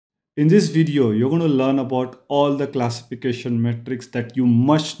In this video, you're going to learn about all the classification metrics that you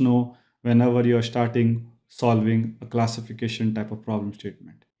must know whenever you're starting solving a classification type of problem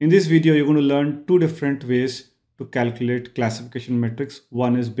statement. In this video, you're going to learn two different ways to calculate classification metrics.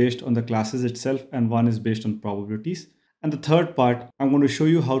 One is based on the classes itself and one is based on probabilities. And the third part, I'm going to show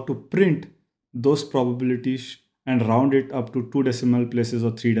you how to print those probabilities and round it up to 2 decimal places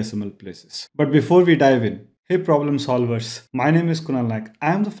or 3 decimal places. But before we dive in, hey problem solvers, my name is Kunal Naik.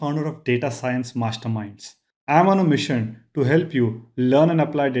 I am the founder of Data Science Masterminds. I am on a mission to help you learn and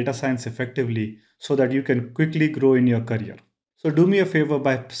apply data science effectively so that you can quickly grow in your career. So do me a favor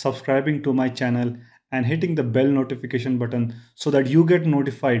by subscribing to my channel and hitting the bell notification button so that you get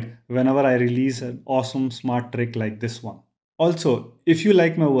notified whenever I release an awesome smart trick like this one. Also, if you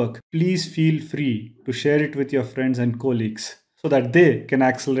like my work, please feel free to share it with your friends and colleagues so that they can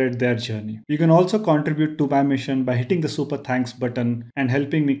accelerate their journey. You can also contribute to my mission by hitting the super thanks button and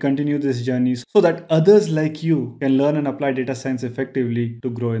helping me continue this journey so that others like you can learn and apply data science effectively to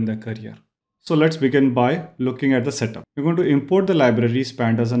grow in their career. So let's begin by looking at the setup. We're going to import the libraries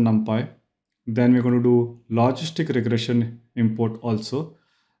pandas and numpy. Then we're going to do logistic regression import also.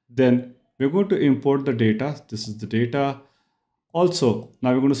 Then we're going to import the data. This is the data. Also,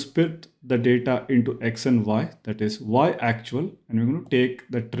 now we're going to split the data into X and Y, that is Y actual, and we're going to take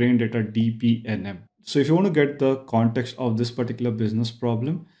the train data DPNM. So if you want to get the context of this particular business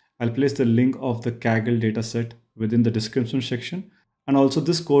problem, I'll place the link of the Kaggle dataset within the description section. And also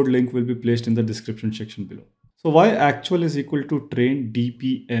this code link will be placed in the description section below. So Y actual is equal to train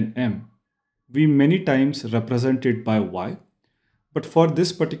DPNM. We many times represent it by Y, but for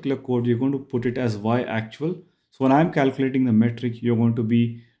this particular code, you're going to put it as Y actual. So when I'm calculating the metric, you're going to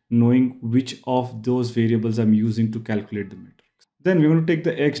be knowing which of those variables I'm using to calculate the metrics. Then we're going to take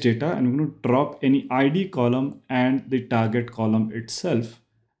the X data and we're going to drop any ID column and the target column itself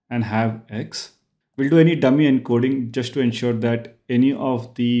and have X. We'll do any dummy encoding just to ensure that any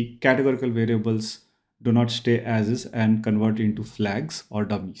of the categorical variables do not stay as is and convert into flags or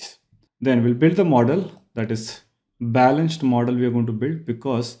dummies. Then we'll build the model, that is balanced model we are going to build,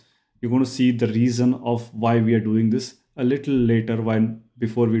 because you're going to see the reason of why we are doing this a little later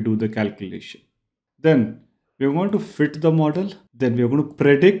before we do the calculation. Then we're going to fit the model. Then we're going to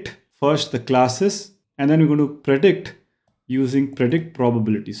predict first the classes, and then we're going to predict using predict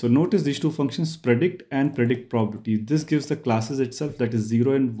probability. So notice these two functions, predict and predict probability. This gives the classes itself, that is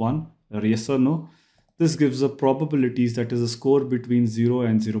 0 and 1, or yes or no. This gives the probabilities, that is a score between 0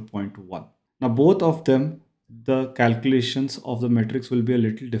 and 0.1. Now both of them, the calculations of the metrics will be a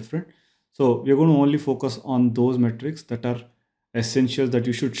little different. So we're going to only focus on those metrics that are essential that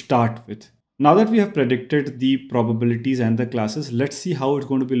you should start with. Now that we have predicted the probabilities and the classes, let's see how it's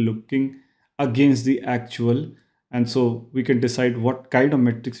going to be looking against the actual. And so we can decide what kind of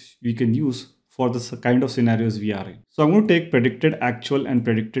metrics we can use for the kind of scenarios we are in. So I'm going to take predicted actual and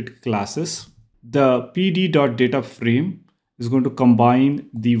predicted classes. The pd.data frame is going to combine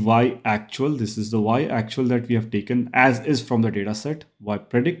the Y actual. This is the Y actual that we have taken as is from the data set. Y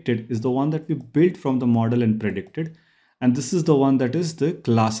predicted is the one that we built from the model and predicted. And this is the one that is the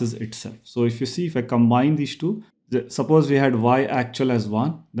classes itself. So if you see, if I combine these two, suppose we had Y actual as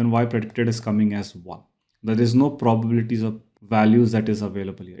 1, then Y predicted is coming as 1. There is no probabilities of values that is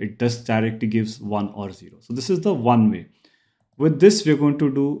available here. It just directly gives 1 or 0. So this is the one way. With this, we're going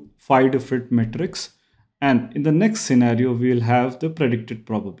to do 5 different metrics. And in the next scenario, we'll have the predicted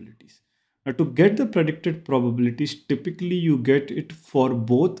probabilities. Now to get the predicted probabilities, typically you get it for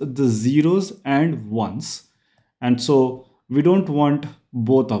both the zeros and ones. And so we don't want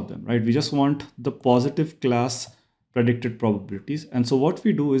both of them, right? We just want the positive class predicted probabilities. And so what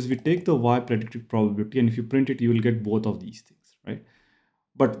we do is we take the Y predicted probability, and if you print it, you will get both of these things, right?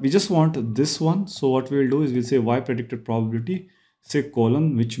 But we just want this one. So what we'll do is we'll say Y predicted probability, say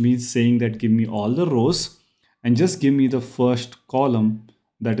column, which means saying that give me all the rows and just give me the first column,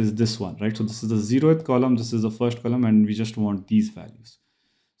 that is this one, right? So this is the 0th column, this is the first column, and we just want these values.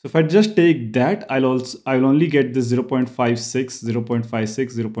 So if I just take that, I'll only get this 0.56, 0.56,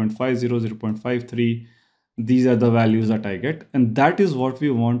 0.50, 0.53. These are the values that I get, and that is what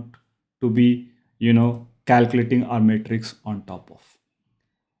we want to be, calculating our matrix on top of.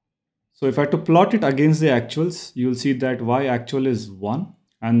 So if I had to plot it against the actuals, you'll see that Y actual is 1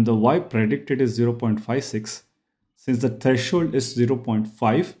 and the Y predicted is 0.56. Since the threshold is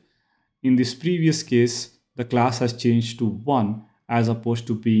 0.5, in this previous case, the class has changed to 1 as opposed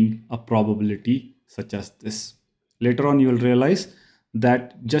to being a probability such as this. Later on, you'll realize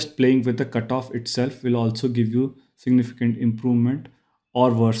that just playing with the cutoff itself will also give you significant improvement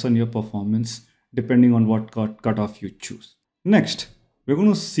or worsen your performance depending on what cutoff you choose. Next, we're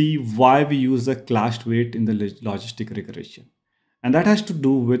going to see why we use the class weight in the logistic regression. And that has to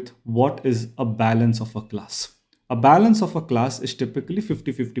do with what is a balance of a class. A balance of a class is typically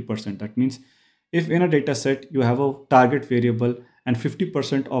 50-50%. That means if in a data set you have a target variable and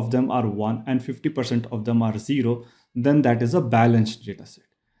 50% of them are 1 and 50% of them are 0, then that is a balanced data set.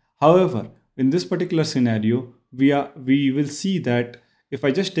 However, in this particular scenario, we will see that if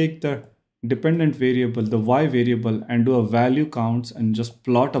I just take the dependent variable, the y variable, and do a value counts and just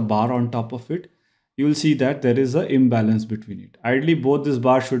plot a bar on top of it, you will see that there is an imbalance between it. Ideally, both these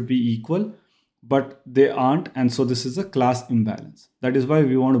bars should be equal, but they aren't, and so this is a class imbalance. That is why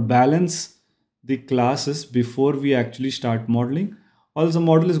we want to balance the classes before we actually start modeling. Also, the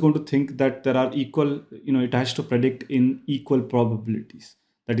model is going to think that there are equal, it has to predict in equal probabilities.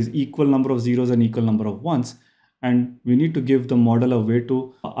 That is equal number of zeros and equal number of ones. And we need to give the model a way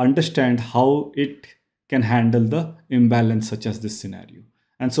to understand how it can handle the imbalance such as this scenario.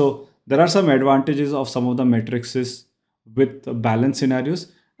 And so there are some advantages of some of the matrices with balance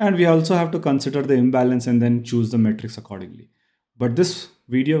scenarios. And we also have to consider the imbalance and then choose the matrix accordingly. But this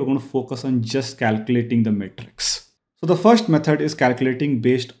video, we're going to focus on just calculating the matrix. So the first method is calculating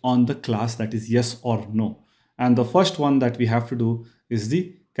based on the class, that is yes or no. And the first one that we have to do is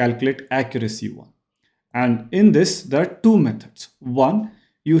the calculate accuracy one. And in this, there are two methods. One,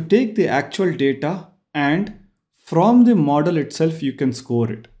 you take the actual data and from the model itself, you can score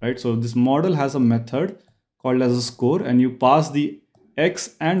it, right? So this model has a method called as a score, and you pass the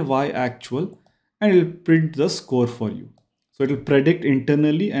X and Y actual and it will print the score for you. So it will predict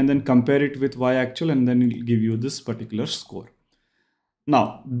internally and then compare it with Y actual, and then it will give you this particular score.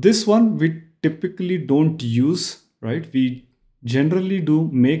 Now, this one we typically don't use, right? We generally do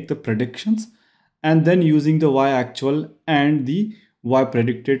make the predictions, and then using the Y actual and the Y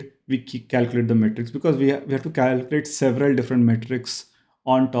predicted, we calculate the metrics, because we have to calculate several different metrics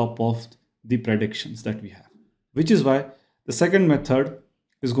on top of the predictions that we have, which is why the second method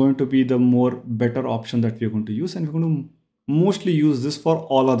is going to be the more better option that we're going to use, and we're going to mostly use this for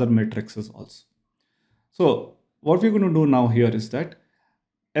all other matrices also. So what we're going to do now here is that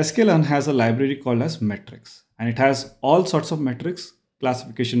sklearn has a library called as metrics, and it has all sorts of metrics,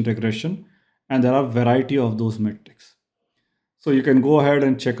 classification, regression, and there are a variety of those metrics. So you can go ahead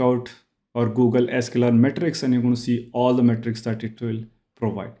and check out or Google sklearn metrics, and you're going to see all the metrics that it will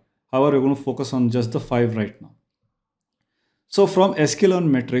provide. However, we're going to focus on just the 5 right now. So from sklearn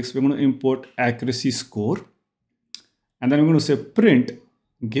metrics, we're going to import accuracy score, and then we're going to say print,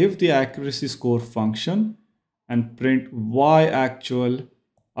 give the accuracy score function, and print y actual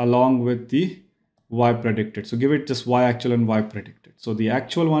along with the y predicted. So give it just y actual and y predicted. So the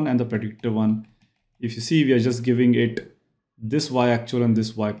actual one and the predicted one, if you see, we are just giving it this y actual and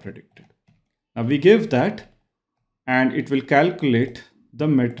this y predicted. Now we give that, and it will calculate the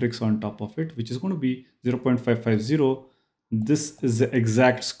metrics on top of it, which is going to be 0.550. This is the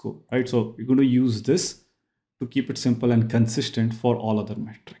exact score, right? So we're going to use this to keep it simple and consistent for all other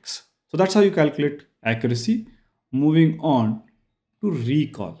metrics. So that's how you calculate accuracy. Moving on to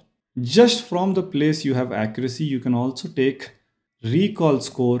recall. Just from the place you have accuracy, you can also take recall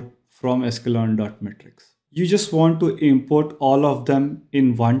score from sklearn.metrics. You just want to import all of them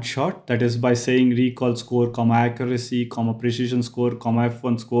in one shot. That is by saying recall score, comma accuracy, comma precision score, comma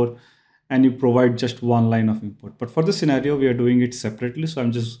F1 score, and you provide just one line of import. But for this scenario, we are doing it separately. So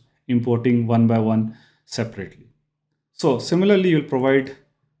I'm just importing one by one separately. So similarly, you'll provide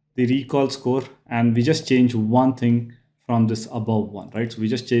the recall score, and we just change one thing from this above one, right? So we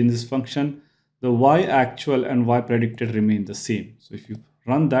just change this function. The y actual and y predicted remain the same. So if you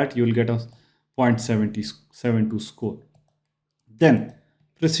run that, you will get a 0.72 score. Then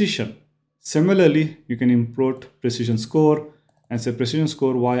precision. Similarly, you can import precision score and say precision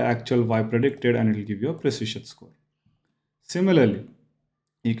score y actual y predicted, and it will give you a precision score. Similarly,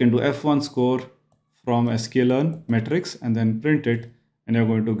 you can do F1 score from sklearn metrics and then print it, and you're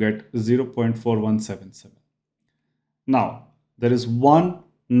going to get 0.4177. Now, there is one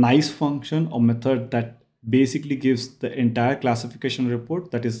nice function or method that basically gives the entire classification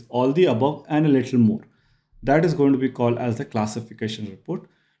report, that is all the above and a little more. That is going to be called as the classification report.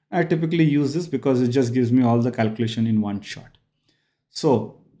 I typically use this because it just gives me all the calculation in one shot.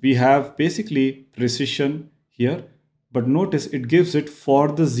 So we have basically precision here, but notice it gives it for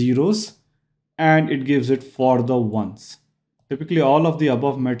the zeros and it gives it for the ones. Typically all of the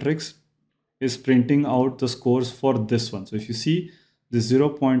above metrics is printing out the scores for this one. So if you see the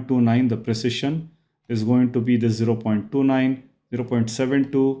 0.29, the precision is going to be the 0.29,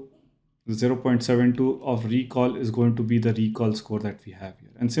 0.72, 0.72 of recall is going to be the recall score that we have here.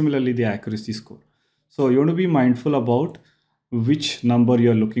 And similarly, the accuracy score. So you want to be mindful about which number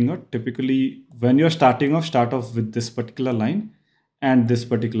you're looking at. Typically, when you're starting off, start off with this particular line and this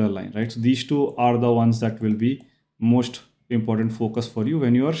particular line, right? So these two are the ones that will be most important focus for you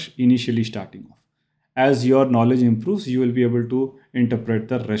when you are initially starting off. As your knowledge improves, you will be able to interpret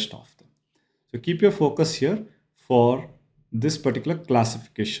the rest of them. So keep your focus here for this particular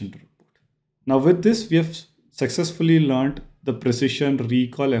classification report. Now with this, we have successfully learned the precision,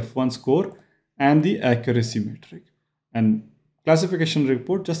 recall, F1 score and the accuracy metric. And classification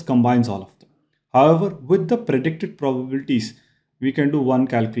report just combines all of them. However, with the predicted probabilities, we can do one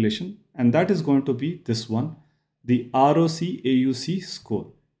calculation, and that is going to be this one, the ROC AUC score.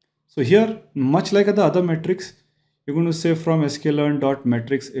 So here, much like the other metrics, you're going to say from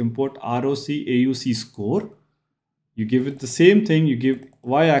sklearn.metrics import ROC AUC score. You give it the same thing, you give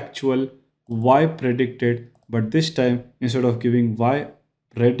y actual, y predicted, but this time instead of giving y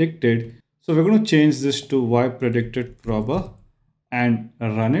predicted, so we're going to change this to y predicted proba and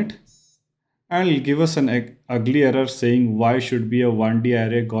run it, and it'll give us an ugly error saying y should be a 1D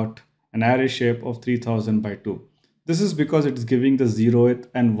array got an array shape of 3000 by 2. This is because it's giving the 0th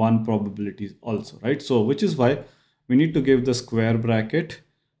and 1 probabilities also, right? So which is why we need to give the square bracket,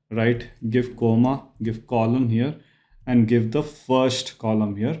 right? Give comma, give colon here, and give the first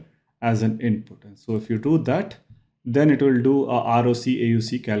column here as an input. And so if you do that, then it will do a ROC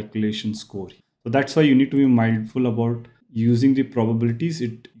AUC calculation score. So that's why you need to be mindful about using the probabilities.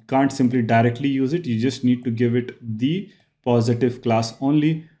 It can't simply directly use it. You just need to give it the positive class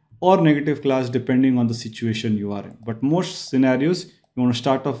only or negative class depending on the situation you are in. But most scenarios, you want to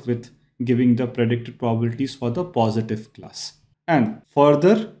start off with giving the predicted probabilities for the positive class. And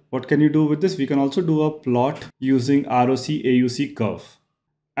further, what can you do with this? We can also do a plot using ROC AUC curve.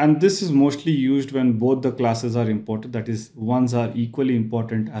 And this is mostly used when both the classes are important, that is, ones are equally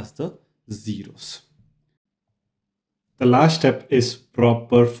important as the zeros. The last step is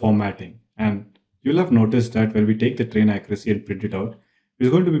proper formatting. And you'll have noticed that when we take the train accuracy and print it out, it's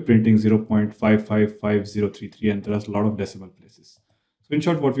going to be printing 0.555033, and there's a lot of decimal places. So in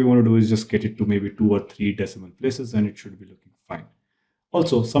short, what we want to do is just get it to maybe 2 or 3 decimal places, and it should be looking fine.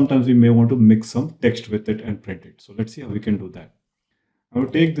 Also, sometimes we may want to mix some text with it and print it. So let's see how we can do that. I'm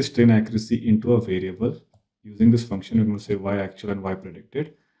going to take this train accuracy into a variable. Using this function, we're going to say y actual and y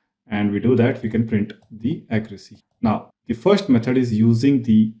predicted. And we do that, we can print the accuracy. Now, the first method is using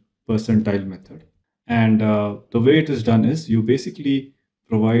the percentile method. And the way it is done is you basically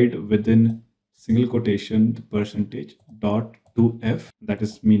provide within single quotation the percentage dot 2f, that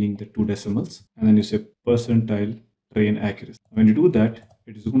is meaning the 2 decimals. And then you say percentile train accuracy. When you do that,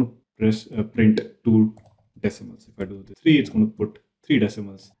 it is going to print 2 decimals. If I do the 3, it's going to put 3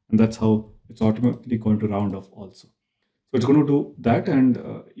 decimals. And that's how it's automatically going to round off also. So it's going to do that, and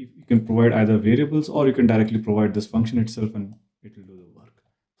you can provide either variables or you can directly provide this function itself and it will do the work.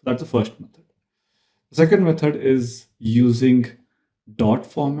 So that's the first method. The second method is using dot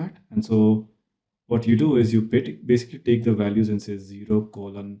format. And so what you do is you basically take the values and say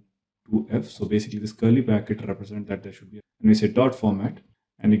 0:2f. So basically this curly bracket represents that there should be, and we say dot format,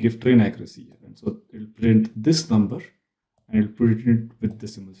 and you give train accuracy here. And so it'll print this number and it'll print it with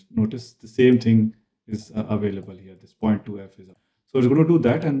decimals. Notice the same thing is available here. This 0.2f is. So it's going to do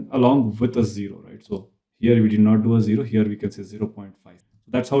that, and along with a 0, right? So here we did not do a 0. Here we can say 0.5.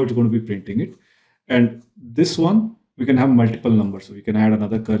 That's how it's going to be printing it. And this one, we can have multiple numbers. So we can add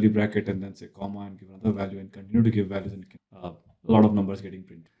another curly bracket and then say comma and give another value and continue to give values, and a lot of numbers getting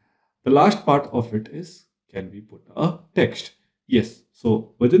printed. The last part of it is, can we put a text? Yes.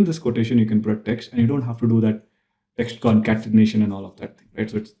 So within this quotation, you can put a text, and you don't have to do that text concatenation and all of that thing, right?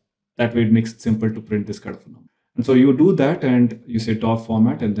 So it's that way it makes it simple to print this kind of a number. And so you do that and you say dot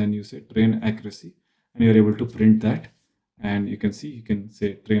format and then you say train accuracy, and you're able to print that. And you can see, you can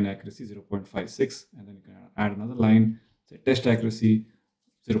say train accuracy 0.56, and then you can add another line, say test accuracy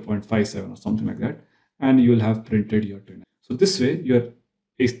 0.57 or something like that, and you will have printed your train. So this way you're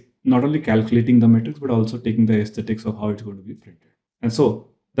not only calculating the metrics, but also taking the aesthetics of how it's going to be printed. And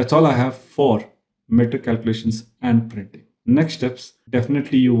so that's all I have for metric calculations and printing. Next steps,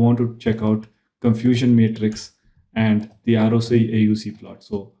 definitely you want to check out confusion matrix and the ROC AUC plot.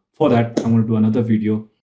 So for that, I'm going to do another video